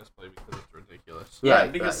in LCS play because it's ridiculous. Yeah,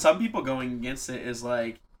 because some people going against it is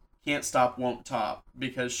like, can't stop, won't top,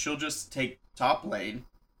 because she'll just take top lane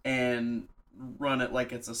and run it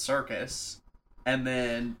like it's a circus, and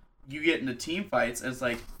then you get into team fights and it's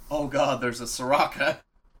like, oh god, there's a Soraka.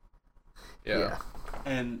 Yeah.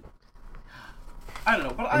 And I don't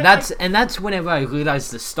know, but that's whenever I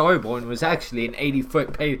realized the Starborn was actually an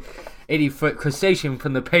 80-foot crustacean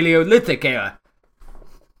from the Paleolithic era.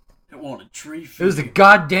 It wanted tree feeding. It was a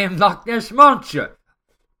goddamn Loch Ness monster.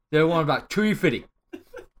 They wanted about tree feeding.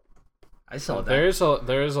 I saw that.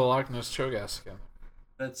 There is a Loch Ness Cho'Gath skin.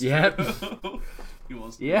 That's true.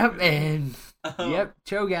 Yep, man. Yep,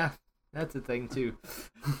 Cho'Gath. That's a thing too.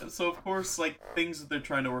 So of course, like, things that they're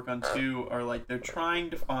trying to work on too are like they're trying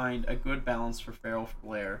to find a good balance for Feral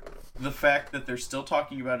Flare. The fact that they're still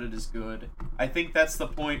talking about it is good. I think that's the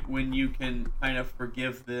point when you can kind of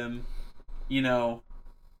forgive them, you know,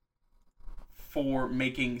 for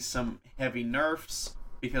making some heavy nerfs,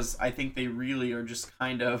 because I think they really are just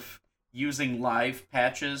kind of using live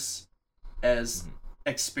patches as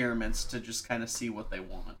experiments to just kind of see what they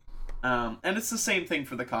want. And it's the same thing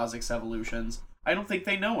for the Kha'Zix evolutions. I don't think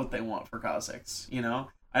they know what they want for Kha'Zix, you know?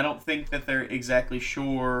 I don't think that they're exactly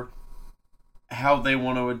sure how they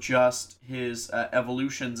want to adjust his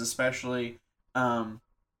evolutions, especially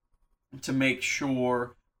to make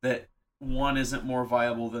sure that one isn't more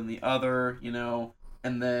viable than the other, you know,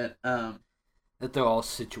 and that... that they're all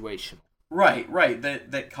situational. Right,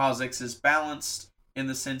 that Kha'Zix is balanced, in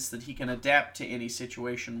the sense that he can adapt to any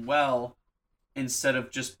situation well, instead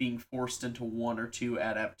of just being forced into one or two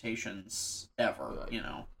adaptations ever, you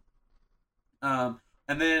know.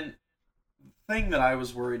 And then the thing that I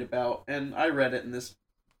was worried about, and I read it in this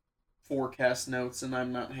forecast notes and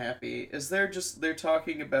I'm not happy, is they're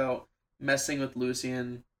talking about messing with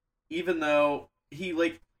Lucian, even though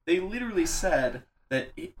they literally said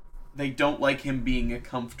that they don't like him being a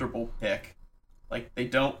comfortable pick. Like, they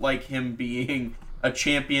don't like him being a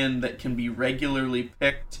champion that can be regularly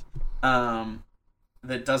picked,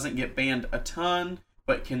 that doesn't get banned a ton,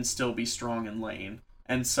 but can still be strong in lane.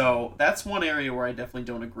 And so that's one area where I definitely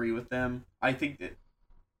don't agree with them. I think that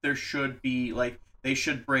there should be, they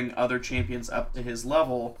should bring other champions up to his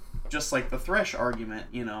level, just like the Thresh argument,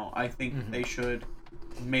 you know. I think they should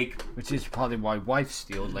make... Which is probably why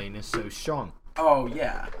Wifesteal lane is so strong. Oh,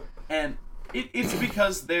 yeah. And it's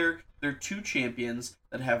because they're two champions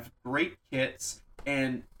that have great kits,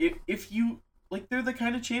 and if you... they're the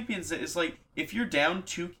kind of champions that is if you're down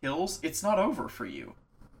 2 kills, it's not over for you.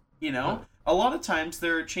 You know? A lot of times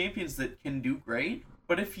there are champions that can do great,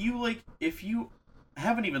 but if you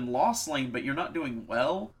haven't even lost lane, but you're not doing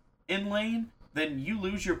well in lane, then you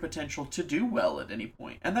lose your potential to do well at any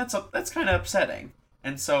point. And that's kind of upsetting.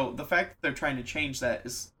 And so the fact that they're trying to change that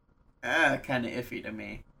is kind of iffy to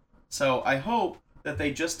me. So I hope that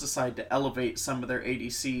they just decide to elevate some of their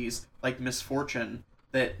ADCs, like Misfortune,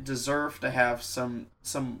 that deserve to have some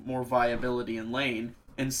more viability in lane,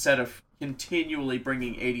 instead of continually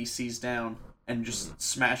bringing ADCs down and just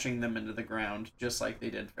smashing them into the ground, just like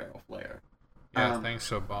they did Feral Flare. Yeah,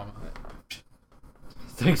 thanks, Obama.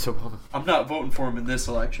 Thanks, Obama. I'm not voting for him in this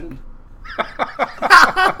election.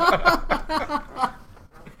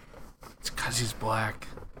 It's because he's black.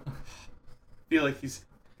 I feel like he's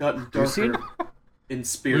gotten darker in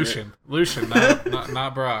spirit. Lucian,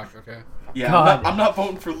 not Brock, okay? Yeah, I'm not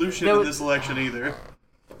voting for Lucian in this election either.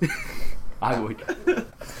 I would.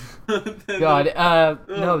 God,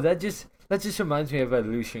 no, that just reminds me of a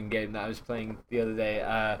Lucian game that I was playing the other day.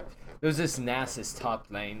 There was this Nasus top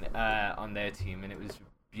lane on their team, and it was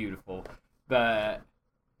beautiful, but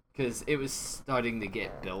because it was starting to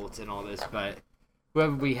get built and all this, but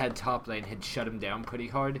whoever we had top lane had shut him down pretty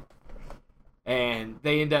hard, and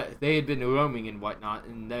they had been roaming and whatnot,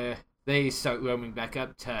 and they start roaming back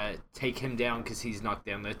up to take him down because he's knocked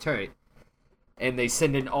down their turret, and they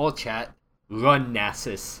send in all chat, "Run,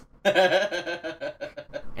 Nasus."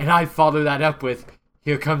 And I follow that up with,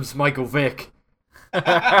 "Here comes Michael Vick."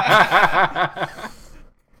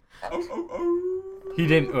 He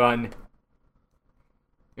didn't run,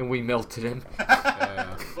 and we melted him.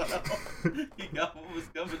 Well, he got what was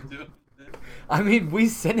coming to him. I mean, we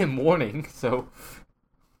sent him warning, so...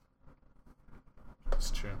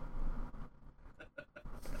 It's true.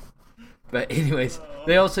 But anyways,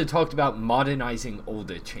 they also talked about modernizing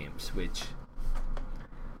older champs, which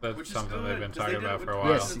That's something they've been talking about for a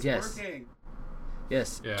while. while.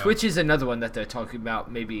 Yes. Yeah. Twitch is another one that they're talking about,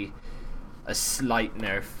 maybe a slight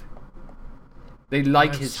nerf. They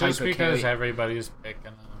like his hyper just because everybody's picking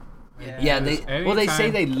him. Yeah, they say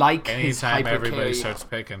they like his hyper carry. Anytime everybody carry. starts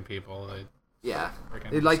picking people,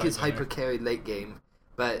 they like his hyper carry late game,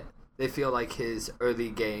 but they feel like his early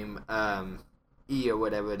game E or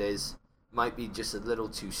whatever it is might be just a little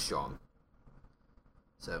too strong.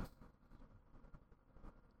 So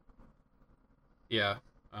yeah.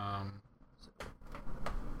 Let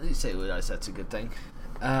me say that's a good thing.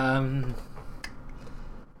 And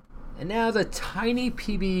now the tiny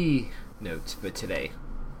PB notes for today.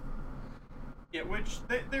 Yeah, which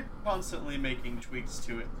they're constantly making tweaks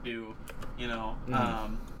to it too, you know,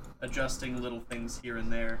 adjusting little things here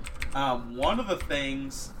and there. One of the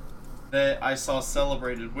things that I saw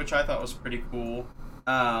celebrated, which I thought was pretty cool,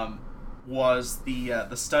 was the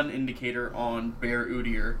stun indicator on Bear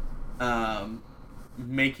Udyr,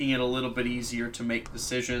 making it a little bit easier to make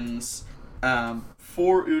decisions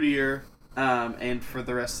for Udyr and for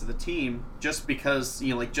the rest of the team, just because,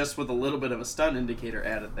 you know, just with a little bit of a stun indicator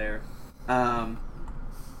added there. I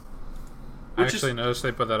actually noticed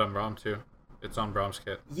they put that on Braum too. It's on Braum's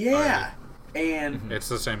kit. Yeah, already. And it's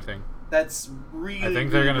the same thing. That's really. I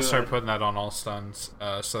think they're gonna start putting that on all stuns,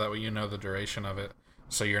 so that way you know the duration of it.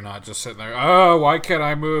 So you're not just sitting there, oh, why can't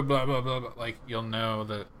I move? Blah blah blah. Blah. Like, you'll know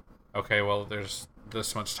that. Okay, well, there's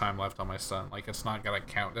this much time left on my stun. Like, it's not got a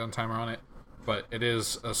countdown timer on it, but it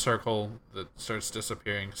is a circle that starts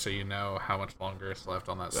disappearing, so you know how much longer is left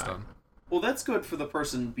on that stun. Well, that's good for the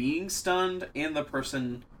person being stunned and the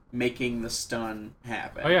person making the stun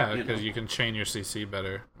happen. Oh yeah, because you can chain your CC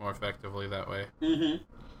better, more effectively that way. Mm-hmm.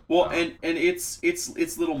 Well, and it's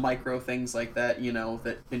little micro things like that, you know,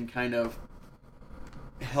 that can kind of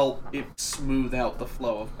help it smooth out the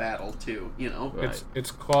flow of battle too, you know. Right.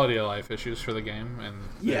 It's quality of life issues for the game, and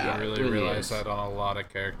yeah, they really realize that on a lot of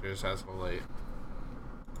characters as of late.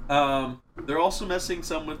 They're also messing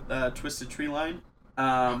some with Twisted Tree Line.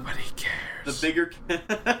 Nobody cares. The bigger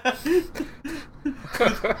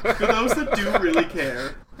for those that do really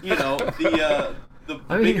care, you know, the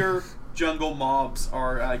bigger jungle mobs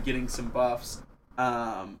are getting some buffs.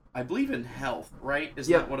 I believe in health, right? Is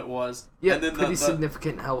that what it was? Yeah, and then pretty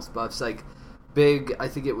significant health buffs. Like, big, I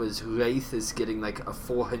think it was Wraith is getting like a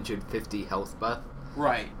 450 health buff.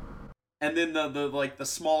 Right. And then the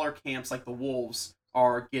smaller camps, like the wolves,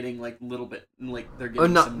 are getting like a little bit, like they're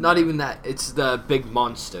getting not even that. It's the big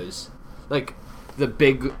monsters. Like, the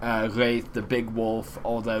big Wraith, the big wolf,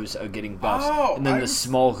 all those are getting buffs. And then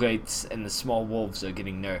small Wraiths and the small wolves are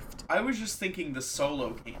getting nerfed. I was just thinking the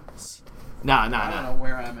solo camps. Nah. I don't know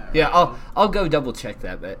where I'm at. Yeah, right I'll go double check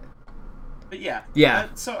that bit. But yeah.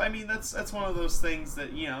 So I mean, that's one of those things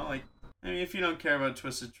that, you know, like, I mean, if you don't care about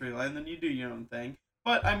Twisted Tree Line, then you do your own thing.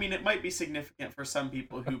 But I mean, it might be significant for some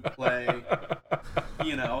people who play,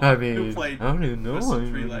 you know, who play Twisted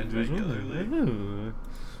Tree Line regularly.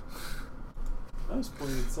 I was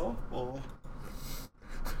playing softball.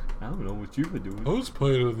 I don't know what you were doing. I was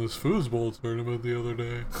playing in this foosball tournament the other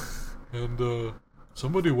day, and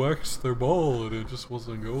somebody waxed their ball and it just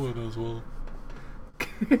wasn't going as well.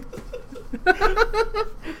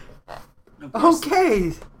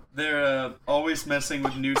 Okay. They're always messing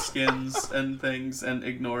with new skins and things and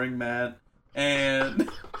ignoring Matt. And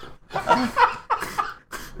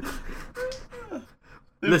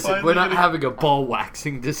listen, we're not having a ball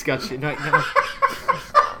waxing discussion right now.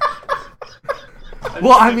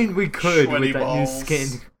 Well, I mean, we could with that new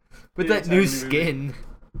skin. With that new skin,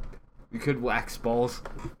 we could wax balls.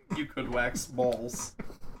 You could wax balls.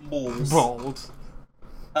 Balls.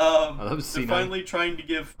 They're finally trying to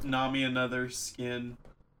give Nami another skin.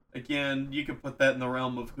 Again, you could put that in the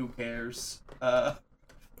realm of who cares.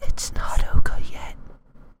 It's not Oka yet.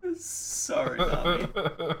 Sorry, Nami.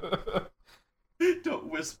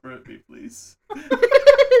 Don't whisper at me, please.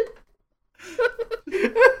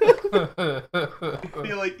 I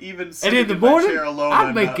feel like even sitting in my chair alone,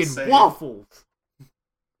 I'm making waffles.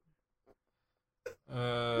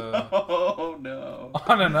 Oh no!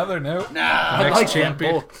 On another note, next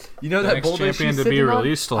champion, you know that next champion to be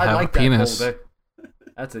released will have a penis.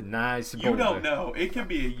 That's a nice boulder. You don't know. It can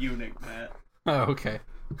be a eunuch, Matt. Oh, okay.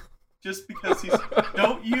 Just because he's...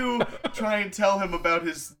 Don't you try and tell him about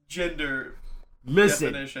his gender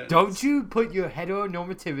definitions. Don't you put your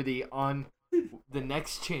heteronormativity on the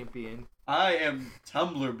next champion. I am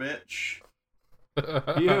Tumblr, bitch.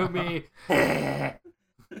 Hear me.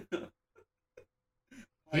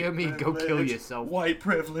 Hear me, go kill yourself. White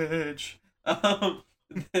privilege.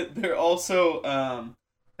 They're also...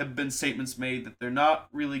 have been statements made that they're not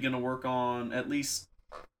really going to work on, at least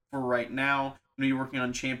for right now, going to be working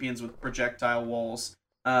on champions with projectile walls,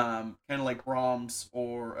 kind of like Braum's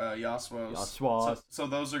or Yasuo's. So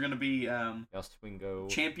those are going to be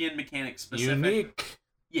champion mechanic specific. Unique.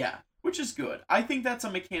 Yeah, which is good. I think that's a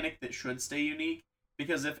mechanic that should stay unique,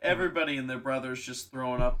 because if everybody and their brother's just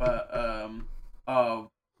throwing up a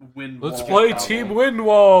wind wall... Let's play Team Wind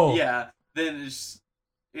Wall! Yeah, then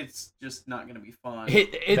it's just not going to be fun.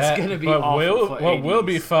 It's going to be awful. What will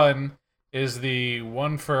be fun is the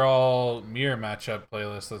one for all mirror matchup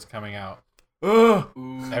playlist that's coming out.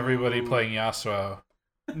 Everybody playing Yasuo.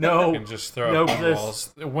 No. And just throw up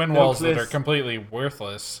wind walls that are completely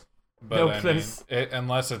worthless. But unless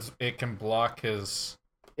it can block his...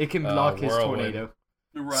 It can block his tornado.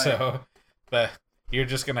 Right. So you're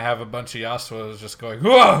just going to have a bunch of Yasuos just going...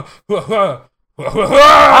 Whoa! Whoa! Whoa!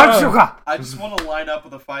 I just want to line up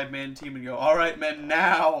with a 5-man team and go, all right, men,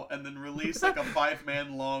 now, and then release like a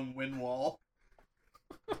 5-man long wind wall.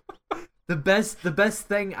 The best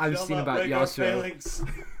thing I've seen about Yasuo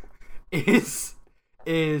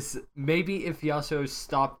is maybe if Yasuo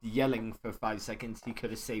stopped yelling for 5 seconds, he could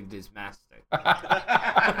have saved his master.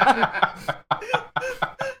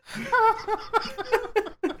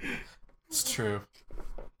 It's true.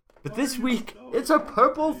 But this week, it's a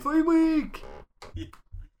purple free week.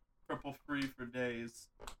 Purple free for days.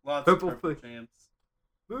 Lots purple of purple champs.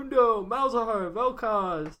 Mundo, Malzahar,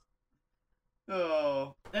 Vel'Koz.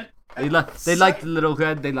 Oh. They like the little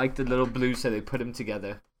red, they like the little blue, so they put them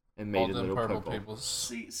together and made a little purple.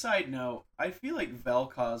 See, side note, I feel like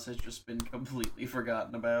Vel'Koz has just been completely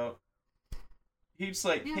forgotten about. He just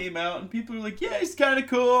came out and people were like, yeah, he's kind of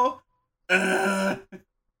cool.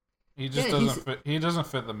 He just doesn't fit. He doesn't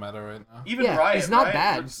fit the meta right now. Even Riot, he's not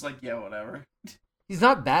bad. We're just like, yeah, whatever. He's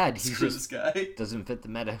not bad. He Screw just this guy. doesn't fit the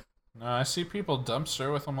meta. No, I see people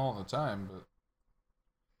dumpster with him all the time, but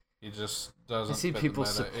he just doesn't. I see people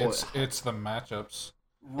support. It's the matchups.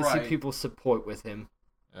 Right. I see people support with him.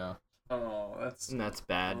 Yeah. Oh, that's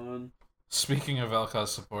bad. Fun. Speaking of Vel'Koz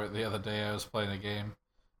support, the other day I was playing a game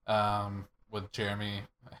with Jeremy.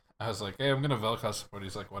 I was like, hey, I'm going to Vel'Koz support.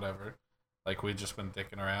 He's like, whatever. Like, we'd just been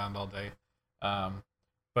dicking around all day.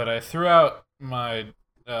 But I threw out my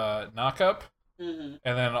knock-up, and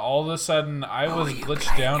then all of a sudden I was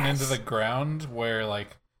glitched down into the ground where,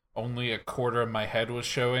 like, only a quarter of my head was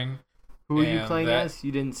showing. Who were you playing as?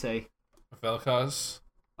 You didn't say. Vel'Koz.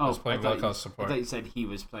 I was playing Vel'Koz support. I thought you said he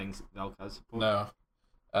was playing Vel'Koz support. No.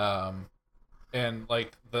 And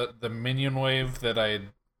like the minion wave that I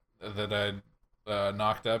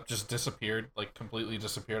knocked up just disappeared, like completely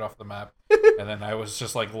disappeared off the map. And then I was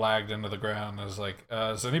just like lagged into the ground. I was like,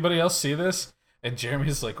 does anybody else see this? And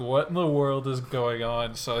Jeremy's like, what in the world is going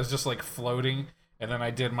on? So I was just like floating, and then I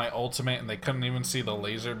did my ultimate, and they couldn't even see the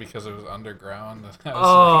laser because it was underground. I was like,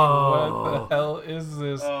 what the hell is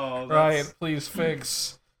this? Riot, please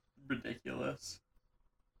fix. Ridiculous.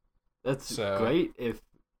 That's great if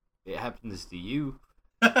it happens to you.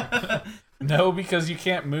 No, because you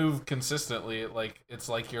can't move consistently. It's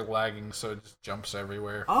like you're lagging, so it just jumps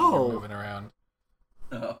everywhere. You're moving around.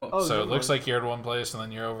 So it looks like you're in one place, and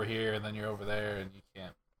then you're over here, and then you're over there, and you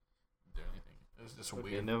can't do anything. It's just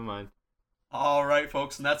weird. Never mind. All right,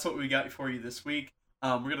 folks, and that's what we got for you this week.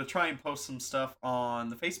 We're going to try and post some stuff on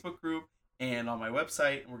the Facebook group and on my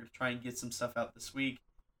website, and we're going to try and get some stuff out this week.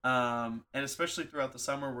 And especially throughout the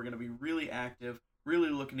summer, we're going to be really active, really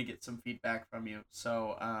looking to get some feedback from you.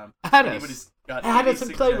 So, anybody's got any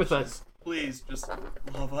suggestions, play with us. Please just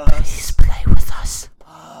love us. Please play with us.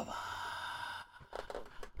 Love us.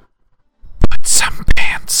 Put some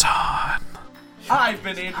pants on. I've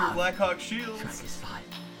been Andrew Blackhawk Shields.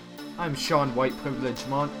 I'm Sean White Privilege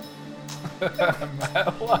Mont.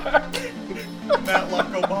 Matlock. Matlock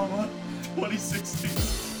Obama,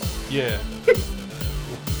 2016. Yeah.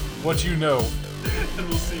 What you know. And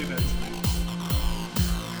we'll see you next week.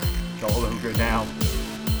 Joel Unger now.